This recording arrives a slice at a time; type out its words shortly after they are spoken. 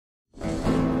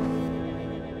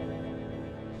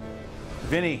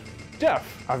Vinny,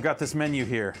 Jeff. I've got this menu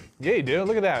here. Yeah, you do.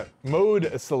 Look at that.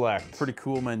 Mode select. Pretty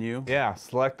cool menu. Yeah,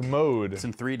 select mode. It's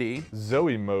in 3D.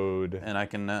 Zoe mode. And I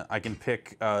can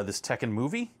pick this Tekken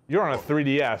movie. You're on a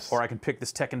 3DS. Or I can pick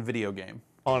this Tekken video game.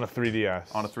 On a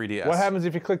 3DS. On a 3DS. What happens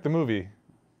if you click the movie?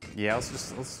 Yeah,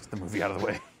 let's get the movie out of the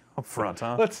way up front,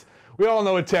 huh? We all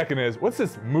know what Tekken is. What's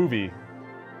this movie?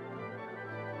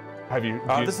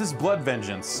 This is Blood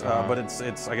Vengeance, but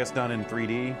it's I guess done in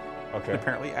 3D. Okay.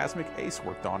 Apparently, Asmic Ace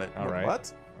worked on it. All right.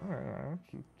 What? All right.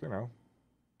 You know,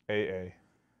 AA.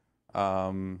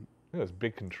 Look at those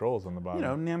big controls on the bottom. You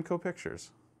know, Namco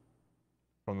Pictures.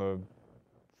 From the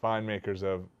fine makers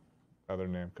of other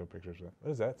Namco Pictures. What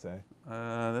does that say?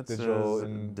 That's digital.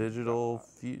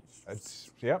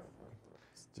 Yep.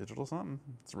 Digital something.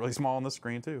 It's really small on the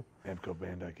screen too. Namco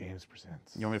Bandai Games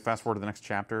presents. You want me to fast forward to the next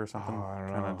chapter or something? Oh, I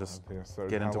don't know. Kind of just So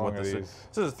get into what this is.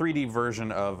 This is a 3D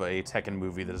version of a Tekken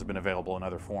movie that has been available in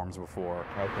other forms before.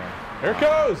 Okay. Here it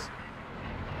goes!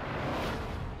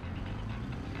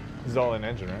 This is all in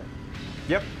engine, right?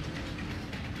 Yep.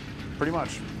 Pretty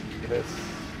much. This.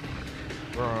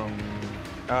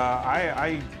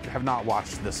 I have not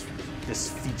watched this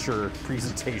feature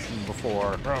presentation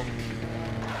before.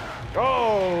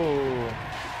 Oh!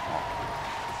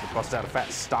 They bust out a fat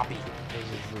stoppie.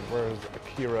 Where's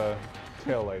Akira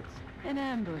taillights? An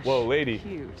ambush. Whoa, lady.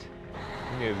 Cute.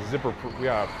 We need a zipper. We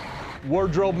got a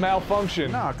wardrobe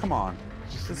malfunction. No, come on.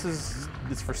 It's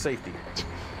for safety.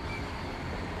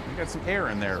 You got some air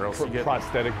in there, or else you get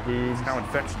prosthetic boobs. That's how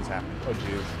infections happen. Oh,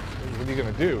 jeez. What are you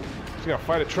gonna do? She's gonna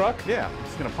fight a truck? Yeah,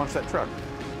 she's gonna punch that truck.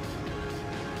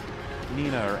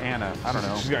 Nina or Anna, I don't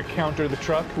know. She's gonna counter the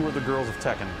truck. Who are the girls of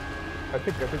Tekken? I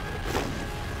think.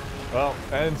 Well,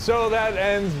 and so that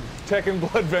ends Tekken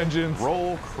Blood Vengeance.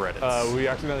 Roll credits. We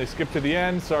accidentally skipped to the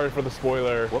end. Sorry for the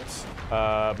spoiler. Whoops.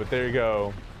 But there you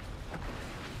go.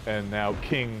 And now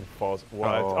King falls.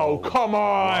 What? Oh, come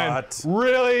on! What?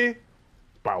 Really?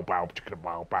 Bow, bow, chicka,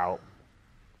 bow, bow.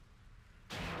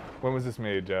 When was this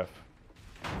made, Jeff?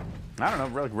 I don't know,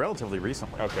 relatively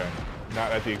recently. Okay.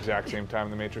 Not at the exact same time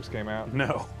The Matrix came out?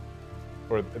 No.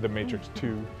 Or The Matrix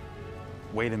 2?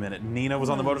 Wait a minute. Nina was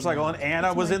on the motorcycle and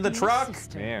Anna was in the truck?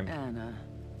 Man. Anna.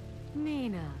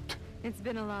 Nina. It's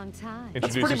been a long time.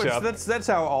 Introduce That's pretty yourself. much, that's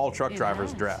how all truck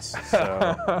drivers dress.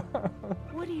 So.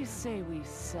 What do you say we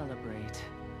celebrate?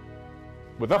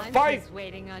 With a fight! I'm just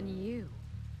waiting on you.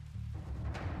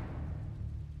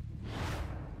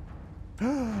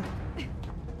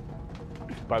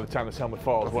 By the time this helmet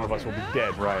falls, one of us will be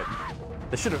dead. Right.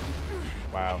 They should have.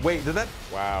 Wow. Wait, did that?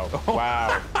 Wow.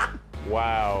 Wow.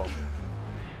 Wow.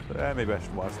 Maybe I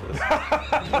should watch this.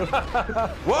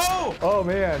 Whoa! Oh,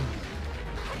 man.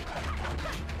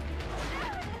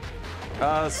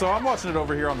 So I'm watching it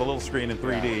over here on the little screen in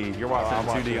 3D. You're watching it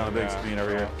in 2D on the big screen over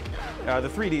here. The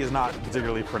 3D is not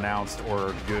particularly pronounced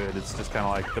or good. It's just kind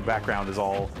of like the background is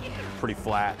all pretty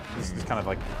flat. It's kind of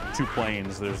like two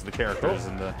planes. There's the characters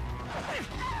and the...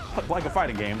 Like a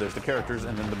fighting game, there's the characters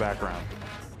and then the background.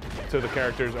 So the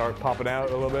characters are popping out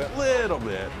a little bit? Little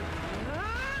bit.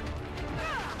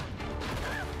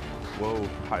 Whoa,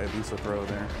 Hayabusa throw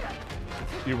there.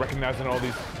 You recognizing all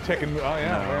these Tekken... Oh,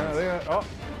 yeah. No.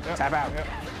 Yeah. Tap out. Yeah.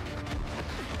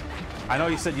 I know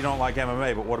you said you don't like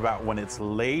MMA, but what about when it's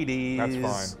ladies? That's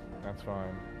fine. That's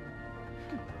fine.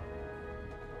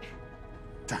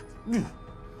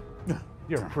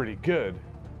 You're pretty good.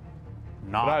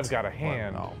 Not. But I've got a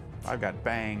hand. Well, no, I've got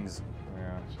bangs.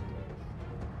 Yeah, she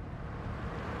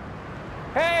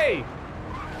does. Hey!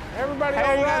 Everybody Hey,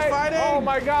 all you guys right? fighting? Oh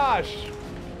my gosh!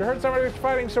 We heard somebody was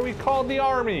fighting, so we called the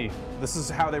army. This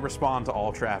is how they respond to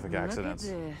all traffic accidents.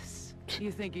 Look at this.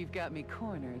 You think you've got me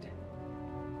cornered?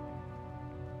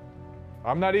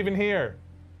 I'm not even here.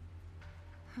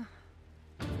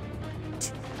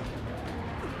 These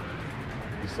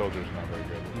soldiers are not very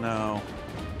good. No.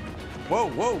 Whoa,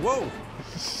 whoa, whoa!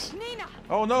 Nina!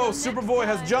 Oh no, Superboy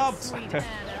has jumped! Sweet Anna.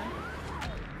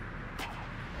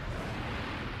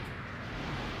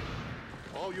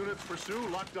 All units pursue,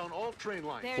 lock down all train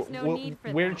lines. There's no need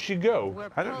for Where'd that. she go? We're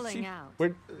I don't pulling see- out.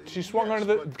 She swung under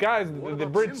the guys. The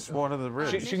bridge. One of the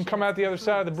bridge. She can come out the other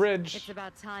side of the It's bridge.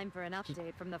 about time for an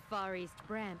update from the Far East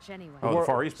branch anyway. Oh, the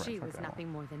Far East branch. She was Okay.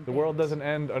 nothing more than The world bait. doesn't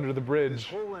end under the This bridge.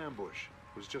 whole ambush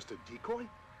was just a decoy?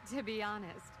 To be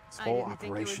honest, I whole didn't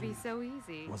think it would be operation so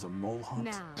easy. Was a mole hunt.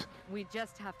 Now, we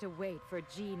just have to wait for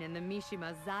Jean and the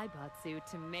Mishima Zaibatsu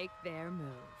to make their move.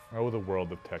 Oh, the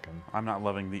world of Tekken. I'm not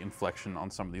loving the inflection on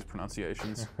some of these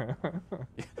pronunciations.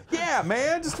 Yeah,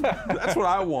 man, that's what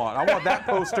I want. I want that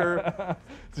poster.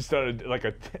 Just started like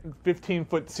a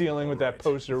 15-foot ceiling with that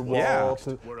poster wall, Yeah.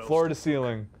 floor to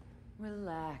ceiling.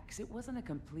 Relax. It wasn't a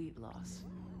complete loss.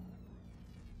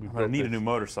 We I'm gonna built need a this- new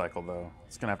motorcycle though.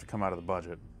 It's gonna have to come out of the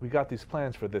budget. We got these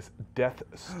plans for this Death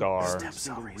Star. Stem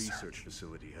cell Single research. research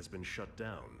facility has been shut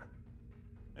down,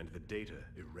 and the data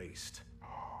erased.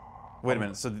 Wait a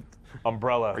minute. So,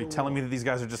 Umbrella. are you telling me that these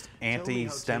guys are just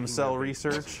anti-stem cell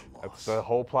research? That's the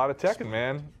whole plot of Tekken,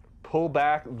 man. Pull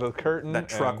back the curtain. That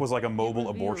truck and- was like a mobile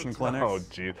abortion clinic. Oh,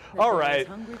 jeez. All right.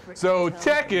 So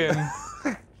Tekken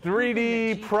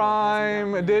 3D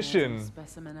Prime Edition.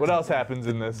 What else happens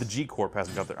in this? The G Corp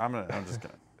hasn't got there. I'm just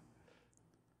gonna.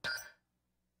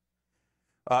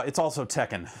 It's also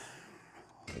Tekken.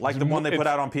 Like the one they put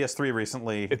out on PS3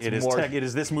 recently, it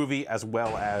is this movie as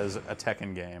well as a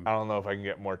Tekken game. I don't know if I can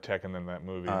get more Tekken than that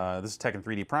movie. This is Tekken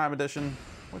 3D Prime Edition,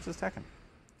 which is Tekken.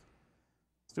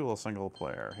 Let's do a little single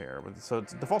player here. So it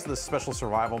defaults to this special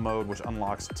survival mode, which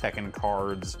unlocks Tekken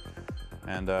cards,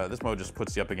 and this mode just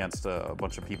puts you up against a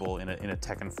bunch of people in a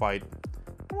Tekken fight.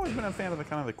 I've always been a fan of the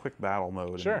kind of the quick battle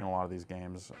mode in a lot of these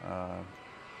games. At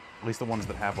least the ones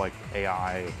that have like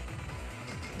AI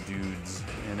dudes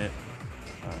in it.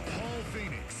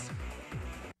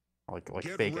 Like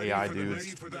fake AI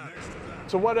dudes.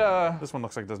 So what? This one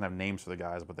looks like it doesn't have names for the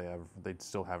guys, but they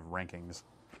still have rankings.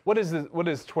 What is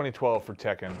 2012 for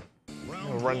Tekken?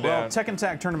 Run Well, down. Tekken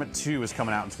Tag Tournament 2 is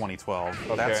coming out in 2012.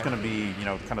 Okay. That's going to be,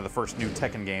 kind of the first new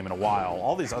Tekken game in a while.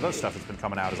 All these other stuff that's been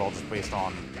coming out is all just based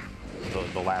on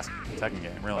the last Tekken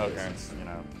game, really. Okay. It's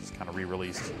just kind of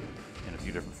re-released in a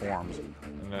few different forms.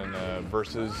 And then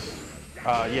versus.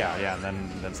 Yeah,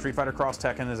 and then Street Fighter Cross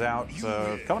Tekken is out,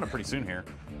 coming up pretty soon here.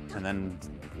 And then,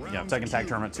 Tekken Tag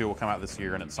Tournament 2 will come out this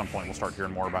year, and at some point we'll start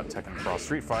hearing more about Tekken Cross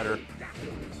Street Fighter.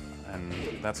 And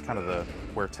that's kind of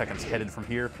where Tekken's headed from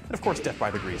here. And of course, Death by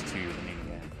Degrees 2, the main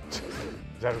game. Is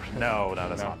that, No,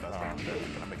 that's not. They're not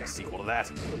gonna make a sequel to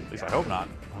that. At least I hope not.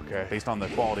 Okay. Based on the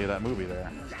quality of that movie there.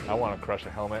 I want to crush a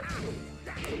helmet.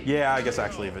 Yeah, I guess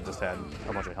actually if it just had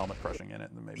a bunch of helmet crushing in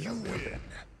it, then maybe that would be okay.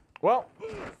 Well,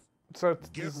 so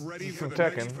this is from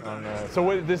Tekken. So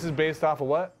wait, this is based off of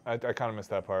what? I kind of missed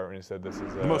that part when you said this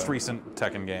is. The most recent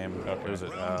Tekken game. Okay. It was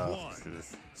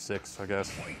at 6, I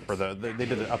guess. Or they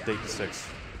did an update to 6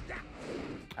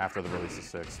 after the release of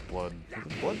 6. Blood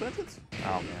Vengeance?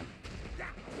 Oh man,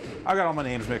 I got all my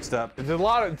names mixed up. There's a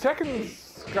lot of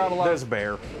Tekken's got a lot. There's a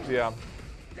bear. Yeah.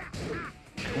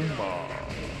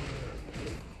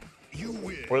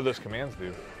 What do those commands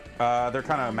do? They're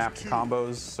kind of mapped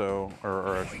combos,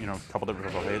 or a couple different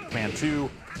people. Command 2,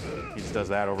 he just does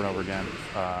that over and over again.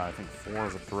 I think 4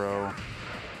 is a throw.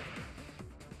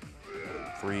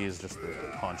 3 is just the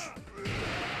punch.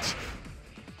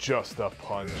 Just a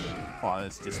punch. Well,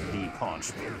 it's just the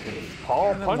punch.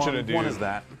 Paul And then punching one, a dude. One is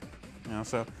that.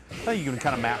 So I think you can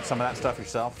kind of map some of that stuff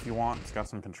yourself if you want. It's got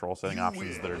some control setting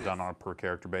options that are done on a per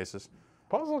character basis.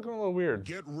 Paul's looking a little weird.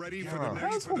 Get ready for the This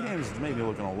next whole game is maybe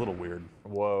looking a little weird.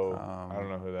 Whoa. I don't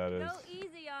know who that is. Go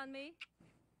easy on me.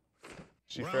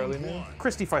 She fairly new.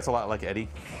 Christy fights a lot like Eddie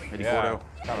Yeah, Gordo.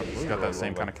 kind of He's got that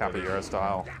same kind of capoeira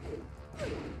style.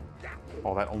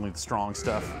 All that only the strong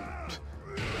stuff.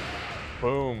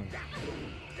 Boom.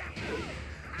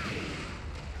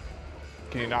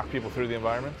 Can you knock people through the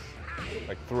environments?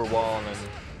 Like through a wall and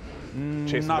then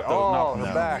chase them Not down? those. Oh, no,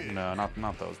 her back. No,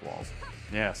 not those walls.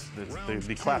 Yes,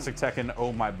 the classic Tekken.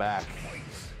 Oh my back.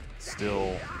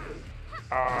 Still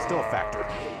a factor.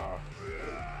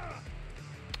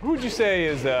 Who would you say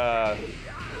is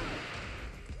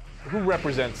who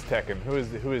represents Tekken? Who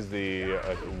is the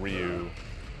Ryu?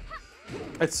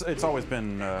 It's always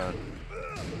been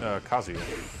Kazuya.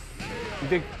 You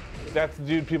think that's the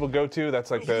dude people go to?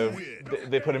 That's like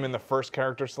they put him in the first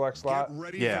character select slot.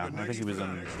 Yeah, I think he was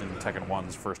in Tekken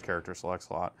 1's first character select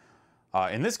slot.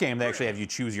 In this game, they actually have you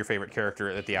choose your favorite character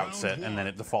at the outset, and then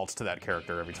it defaults to that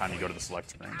character every time you go to the select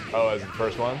screen. Oh, as the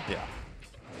first one? Yeah.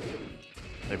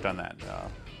 They've done that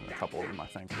in a couple of them, I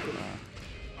think.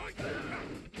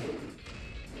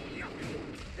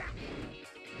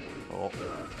 Cool.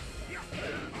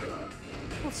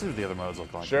 Let's see what the other modes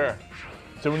look like. Sure.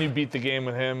 So when you beat the game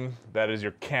with him, that is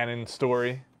your canon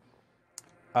story?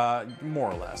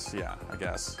 More or less, yeah, I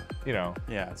guess. Yeah,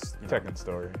 it's Tekken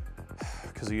story.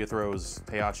 Kazuya throws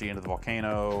Heihachi into the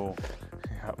volcano,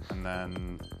 Yep. and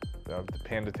then The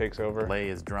panda takes over. Lei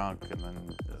is drunk, and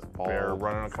then Ball Bear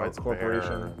running a fights corporation.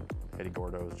 Bear, and Eddie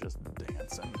Gordo is just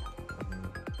dancing.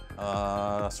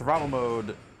 Survival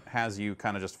mode has you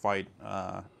kind of just fight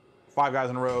 5 guys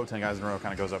in a row, 10 guys in a row,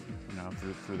 kind of goes up,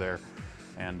 through there,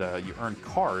 and you earn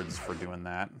cards for doing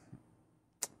that.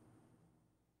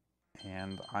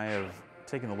 And I have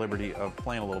taken the liberty of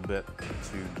playing a little bit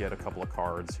to get a couple of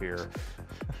cards here.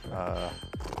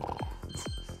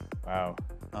 Wow.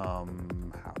 How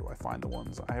do I find the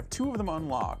ones? I have 2 of them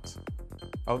unlocked.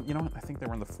 Oh, you know what? I think they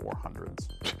were in the 400s,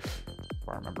 if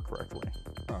I remember correctly.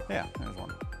 Yeah, there's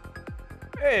one.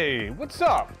 Hey, what's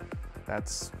up?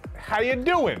 That's... How you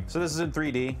doing? So this is in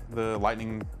 3D. The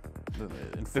lightning...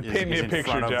 Paint me a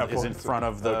picture, Jeff. Is in front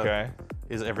of the... Okay.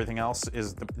 Is everything else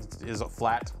is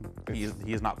flat. He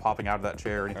is not popping out of that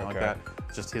chair or anything like that.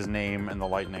 It's just his name and the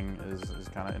lightning is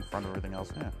kind of in front of everything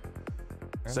else. Yeah.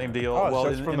 Same deal. Oh, well, so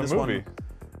that's from the movie. One,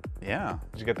 yeah.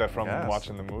 Did you get that from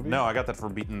watching the movie? No, I got that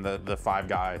from beating the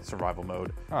 5-guy survival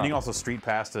mode. And you can also street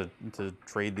pass to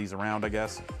trade these around, I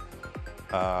guess.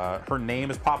 Her name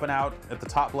is popping out at the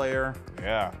top layer.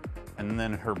 Yeah. And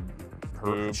then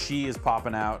she is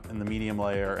popping out in the medium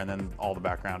layer, and then all the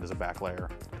background is a back layer.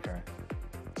 Okay.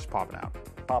 Just popping out.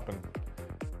 Popping.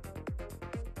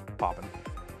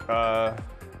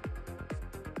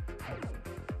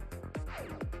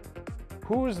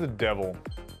 Who is the devil?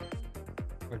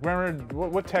 Like, remember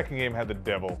what Tekken game had the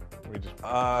devil? We just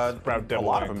sprout devil a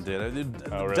lot wings. of them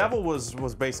did. Oh, really? Devil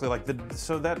was basically like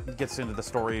so that gets into the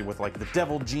story with like the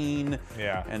devil gene.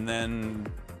 Yeah. And then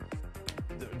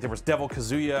there was Devil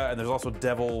Kazuya, and there's also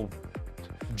Devil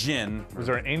Jin. Was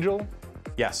there an angel?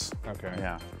 Yes. Okay.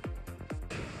 Yeah.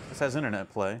 This has internet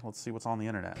play. Let's see what's on the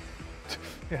internet.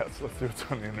 Yeah, so let's see what's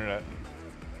on the internet.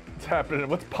 What's happening?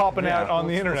 What's popping out on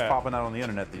the internet? What's popping out on the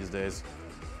internet these days?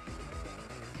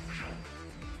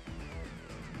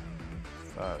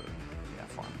 Yeah,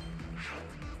 fine.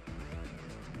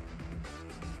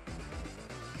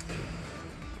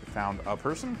 We found a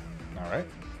person. All right.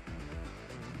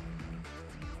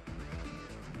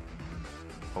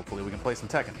 Hopefully we can play some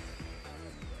Tekken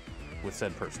with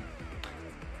said person.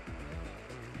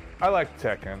 I like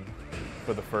Tekken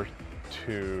for the first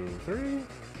 2, 3?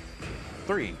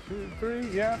 3. 2, 3?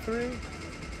 Yeah, 3.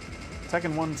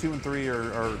 Tekken 1, 2, and 3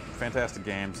 are fantastic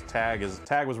games. Tag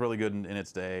was really good in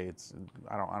its day.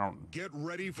 I don't. Get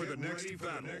ready for the next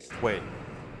battle. Wait.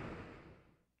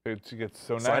 It gets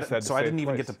so nice. So I didn't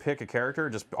even get to pick a character.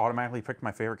 Just automatically picked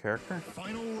my favorite character.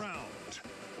 Final round.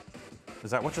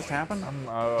 Is that what just happened?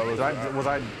 Was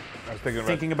I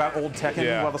thinking about old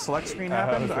Tekken while the select screen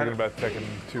happened? I was thinking about Tekken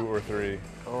 2 or 3.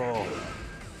 Oh.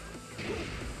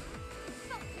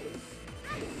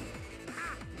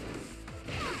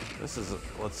 This is,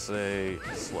 let's say,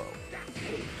 slow.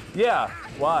 Yeah.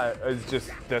 Why? It's just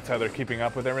that's how they're keeping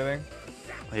up with everything.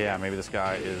 Yeah, maybe this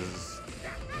guy is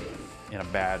in a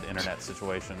bad internet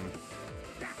situation.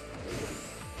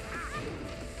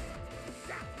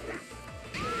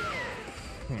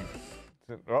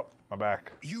 Oh, my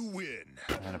back. You win.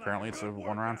 And apparently it's a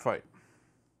 1-round fight.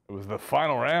 It was the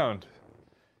final round.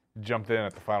 Jumped in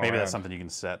at the final round. Maybe that's something you can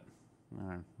set.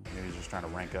 Maybe he's just trying to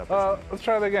rank up. Let's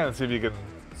try that again and see if you can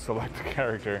select a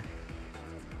character.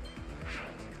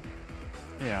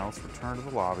 Yeah, let's return to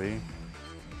the lobby.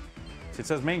 See, it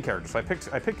says main character, so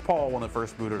I picked Paul when it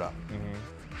first booted up.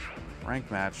 Rank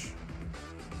match.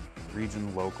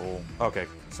 Region, local. Okay,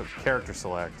 so character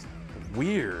select.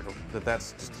 Weird that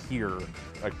that's just here.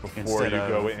 Like before you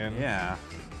go in? Yeah.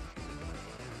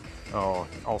 Oh,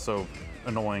 also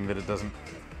annoying that it doesn't.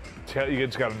 You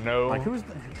just gotta know. Like, who's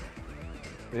the...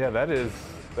 Yeah,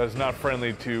 that's not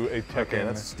friendly to a Tekken. Okay,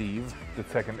 that's Steve. The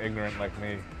Tekken ignorant like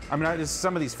me. I mean,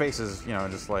 some of these faces, you know,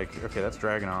 just like, okay, that's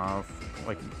Dragunov.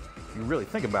 Like, if you really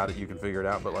think about it, you can figure it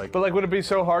out, but like... But like, would it be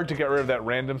so hard to get rid of that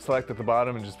random select at the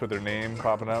bottom and just put their name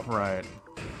popping up? Right.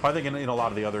 I think in a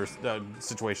lot of the other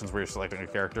situations where you're selecting a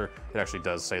character, it actually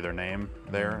does say their name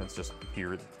there. It's just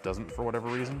here it doesn't for whatever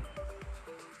reason.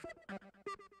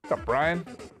 What's up, Brian?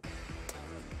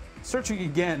 Searching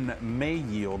again may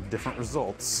yield different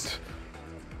results.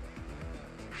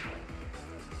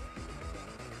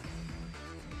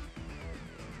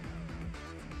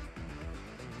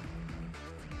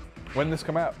 When did this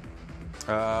come out?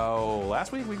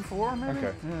 Last week before, maybe?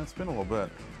 Okay. Yeah, it's been a little bit.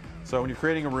 So when you're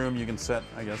creating a room, you can set,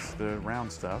 I guess, the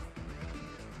round stuff.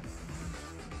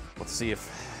 Let's see if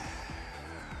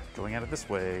going at it this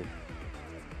way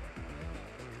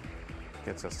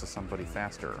gets us to somebody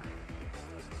faster.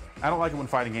 I don't like it when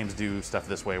fighting games do stuff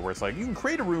this way, where it's like, you can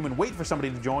create a room and wait for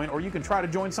somebody to join, or you can try to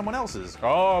join someone else's.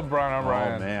 Oh, Brian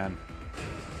O'Brien. Oh, man.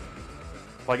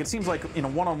 Like, it seems like in a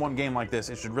one-on-one game like this,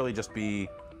 it should really just be,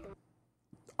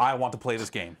 I want to play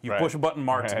this game. You push a button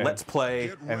marked, let's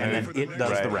play, and then it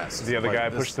does the rest. The other like guy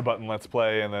pushed the button, let's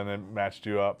play, and then it matched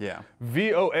you up. Yeah.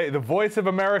 VOA, the voice of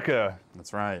America.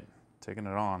 That's right. Taking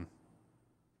it on.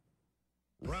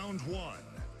 Round 1.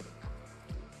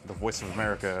 The voice of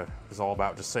America is all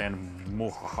about just saying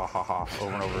 "muhahaha"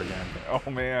 over and over again. Oh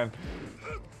man.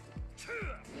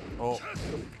 Oh.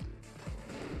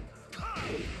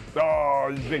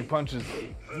 Oh, these big punches.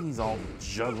 He's all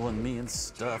juggling me and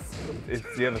stuff. It's,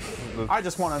 yeah, the I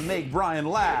just want to make Brian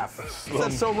laugh. Is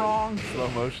that so wrong? slow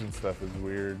motion stuff is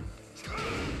weird.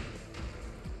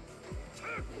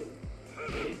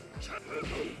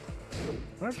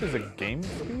 I wonder if there's a game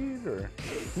speed or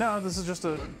No, this is just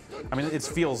a. I mean, it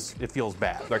feels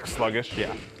bad. like sluggish.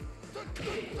 Yeah.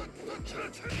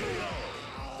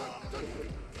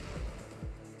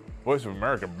 Voice of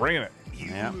America, bringing it.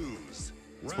 Yeah.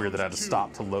 It's weird that I had to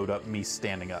stop to load up me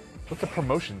standing up. What's the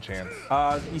promotion chance?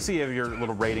 You see you have your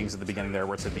little ratings at the beginning there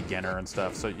where it said beginner and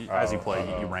stuff. So as you play,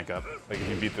 you rank up. Like if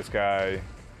you beat this guy,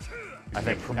 I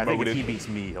think if he beats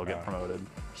me, he'll get promoted.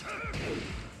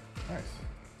 nice.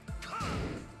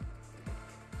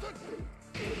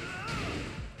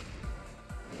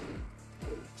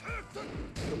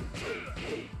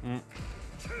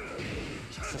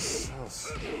 It's just so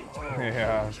slow.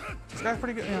 Yeah. This guy's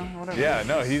pretty good, you know, whatever. Yeah,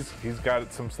 no, he's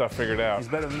got some stuff figured out. He's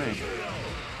better than me.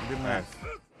 I'll give him that.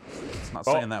 It's not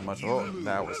saying that much. Oh,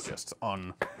 that was just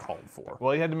uncalled for.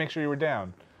 Well, you had to make sure you were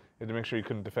down. You had to make sure you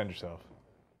couldn't defend yourself.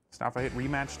 So now if I hit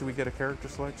rematch, do we get a character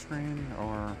select screen?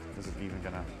 Or is it even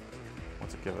gonna,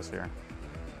 what's it give us here?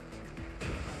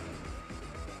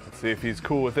 Let's see if he's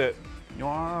cool with it. You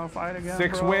wanna fight again,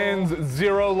 6 bro? wins,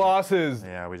 0 losses.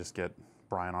 Yeah, we just get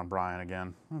Brian on Brian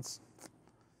again.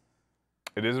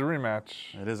 It is a rematch.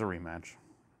 It is a rematch.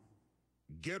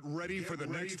 Get ready for the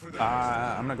next.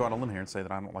 I'm gonna go out on a limb here and say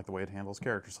that I don't like the way it handles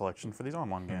character selection for these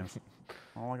online games.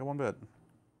 I don't like it one bit.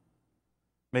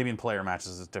 Maybe in player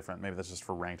matches it's different. Maybe that's just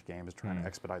for ranked games, trying to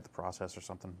expedite the process or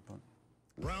something.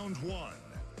 But. Round 1.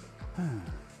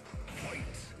 Fight.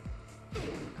 I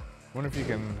wonder if you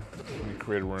can, when you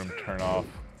create a room, turn off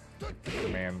the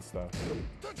command stuff.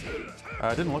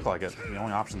 It didn't look like it. The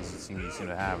only options you seem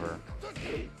to have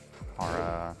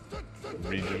are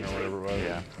Region or whatever it was.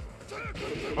 yeah.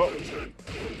 Oh,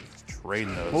 Just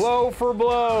trading those. blow for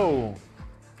blow.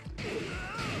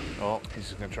 Oh, He's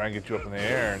just gonna try and get you up in the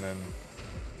air and then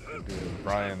do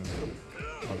Brian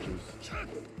punches.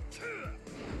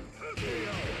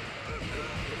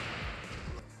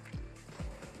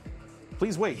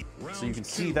 please wait so you can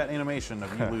see that animation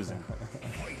of you losing.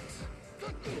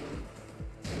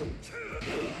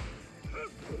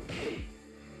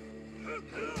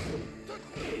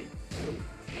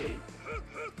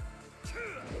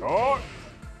 Oh!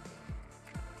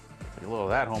 Take a little of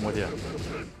that home with you.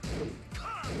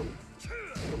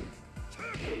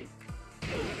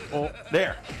 Oh,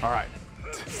 there. All right.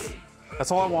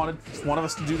 That's all I wanted. Just one of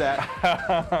us to do that.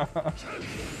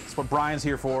 That's what Brian's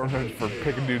here for. For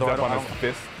picking dudes Though I up don't- on his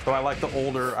fist. So I like the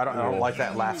older. I don't like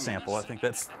that laugh sample. I think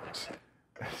that's.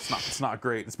 It's not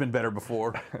great. It's been better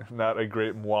before. Not a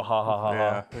great mwahaha.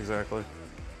 Yeah, exactly.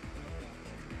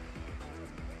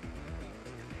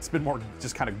 It's been more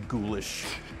just kind of ghoulish.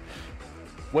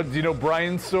 What, do you know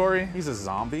Brian's story? He's a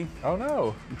zombie, Oh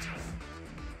no.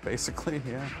 basically.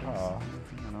 Yeah. Aw.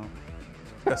 You know.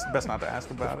 Best not to ask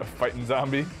about A it. fighting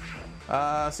zombie.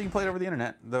 So you can play it over the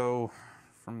internet, though.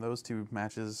 From those 2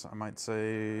 matches, I might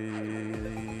say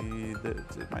that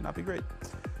it might not be great.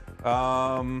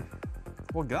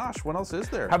 Well, gosh, what else is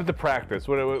there? How about the practice?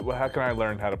 How can I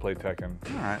learn how to play Tekken?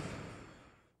 All right.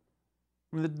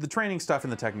 I mean, the training stuff in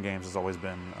the Tekken games has always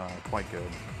been quite good.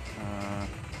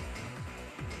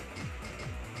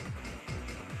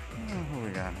 What do we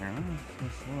got here?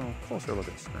 Let's a little closer look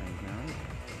at the screen here.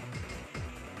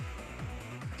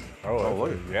 Oh,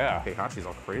 look. Yeah. Heihachi's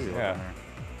all crazy looking Yeah. there.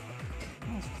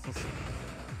 Let's-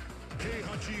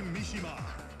 Heihachi Mishima.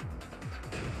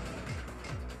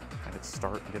 Had it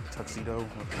start and get the tuxedo.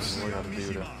 What do we got to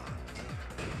do to...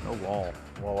 No wall.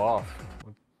 Wall off.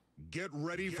 Get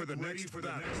ready for the next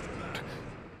battle.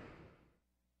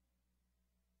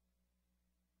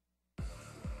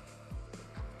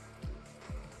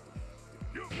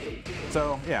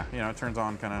 So, yeah, you know, it turns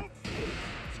on kind of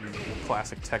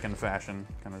classic Tekken fashion.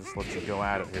 Kind of just lets you go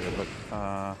at it here,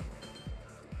 but...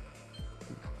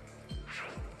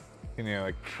 Can you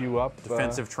like queue up?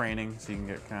 defensive training, so you can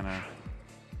get kind of...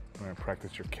 I'm gonna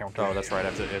practice your counter. Oh, that's right. I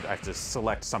have to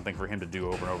select something for him to do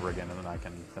over and over again, and then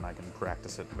I can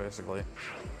practice it basically.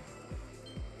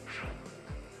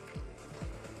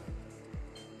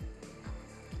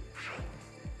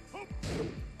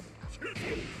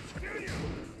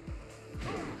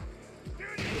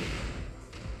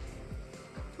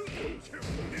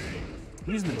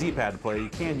 Using the D-pad to play, you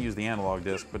can use the analog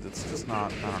disc, but it's just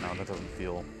not. I don't know. That doesn't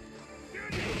feel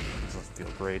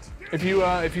great. If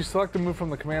you select a move from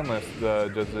the command list,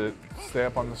 does it stay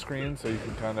up on the screen so you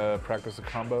can kind of practice a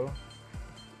combo?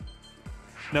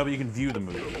 No, but you can view the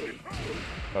move.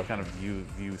 Kind of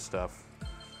view stuff.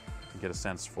 get a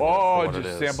sense for, Oh, what it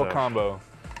just is. sample So, combo.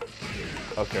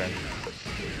 Okay.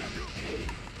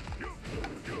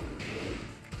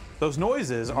 those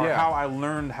noises are Yeah. how I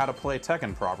learned how to play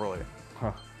Tekken properly.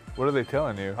 Huh. What are they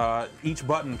telling you? Each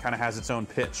button kind of has its own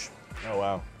pitch. Oh,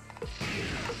 wow.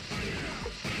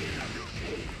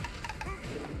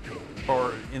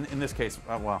 Or in this case,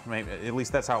 well, maybe at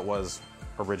least that's how it was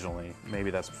originally. Maybe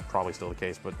that's probably still the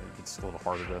case, but it's a little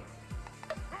harder to.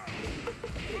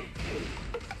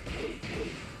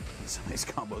 Some of these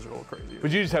combos are a little crazy.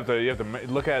 But you just have to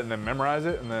look at it and then memorize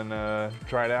it and then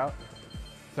try it out.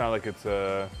 It's not like it's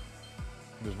there's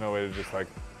no way to just like.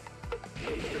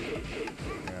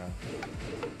 Yeah.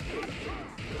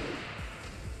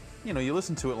 You know, you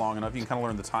listen to it long enough, you can kind of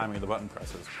learn the timing of the button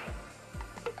presses.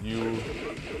 You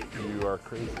are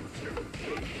crazy.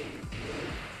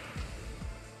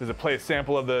 Does it play a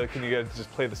sample of the? Can you guys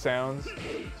just play the sounds so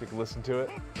you can listen to it?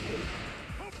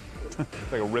 It's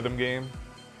like a rhythm game.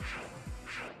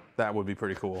 That would be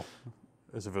pretty cool.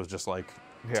 As if it was just like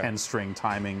Yeah. 10-string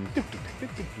timing.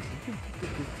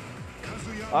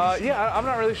 Yeah, I'm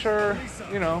not really sure.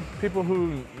 You know, people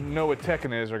who know what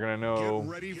Tekken is are gonna know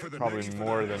ready for the probably next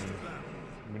more battle.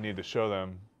 than we need to show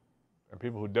them. And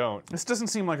people who don't. This doesn't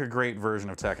seem like a great version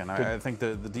of Tekken. I think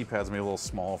the D-pad's maybe a little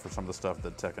small for some of the stuff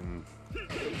that Tekken.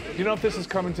 Do you know if this is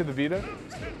coming to the Vita?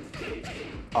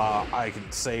 I can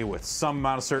say with some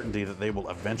amount of certainty that they will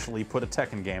eventually put a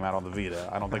Tekken game out on the Vita.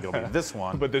 I don't think it'll be this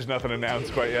one. But there's nothing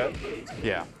announced quite yet.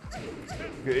 Yeah.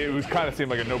 It would kind of seem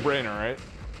like a no-brainer, right?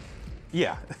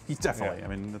 Yeah, definitely. Yeah. I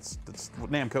mean, that's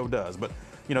what Namco does. But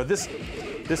you know, this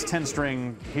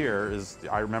 10-string here is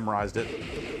I memorized it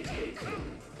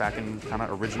back in kind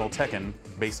of original Tekken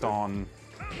based on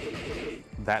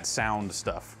that sound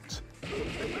stuff.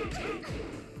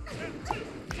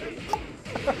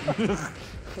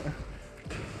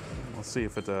 Let's see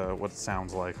if it what it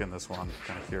sounds like in this one.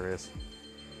 Kind of curious.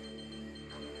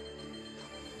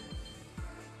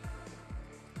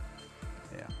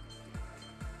 Yeah.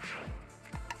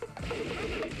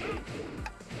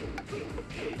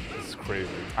 It's crazy.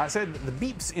 I said the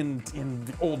beeps in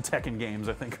old Tekken games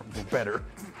I think are better.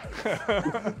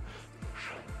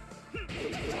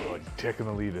 Oh, Tekken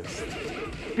elitist.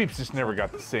 Beeps just never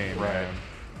got the same, man.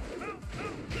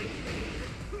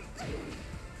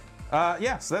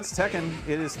 Yeah, so that's Tekken.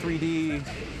 It is 3D.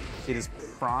 It is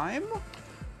Prime?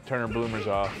 Turn her bloomers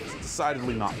off.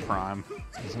 Decidedly not Prime.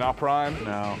 It's not Prime?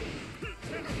 No.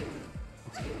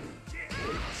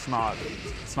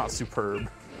 It's not superb.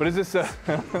 But is this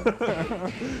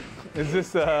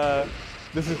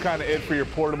this is kind of it for your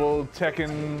portable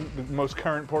Tekken, the most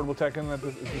current portable Tekken at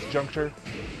this juncture?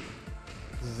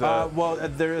 This is, Well,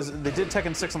 they did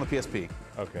Tekken 6 on the PSP.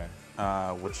 okay.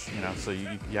 Which, you know, so you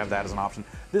have that as an option.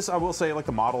 This, I will say, like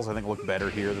the models, I think look better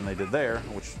here than they did there,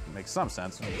 which makes some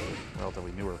sense. It's a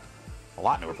relatively newer, a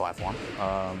lot newer platform.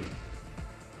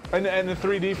 And the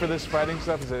 3D for this fighting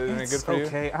stuff, is it any good for you?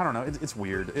 Okay, I don't know. It's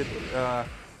weird.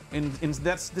 In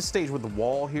that's this stage with the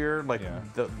wall here, like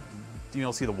Yeah.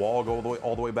 you'll see the wall go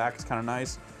all the way back. It's kind of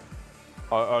nice,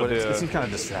 Are but it the- seems kind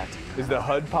of distracting. is the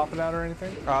HUD popping out or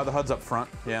anything? The HUD's up front,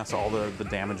 yeah, so all the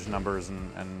damage numbers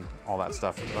and all that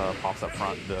stuff pops up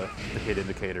front, the hit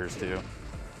indicators too.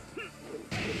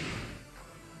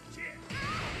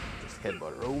 Just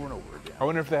headbutt her over and over again. I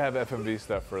wonder if they have FMV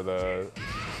stuff for the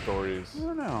stories. I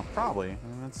don't know, probably. I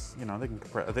mean, it's, you know,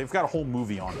 they've got a whole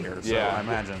movie on here, so Yeah. I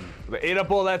imagine. They ate up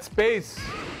all that space.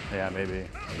 Yeah, maybe.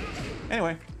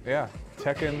 Anyway, Yeah,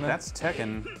 Tekken that's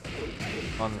Tekken.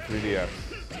 on the 3DS.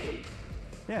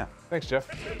 Yeah, Thanks, Jeff.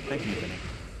 thank you, Vinny.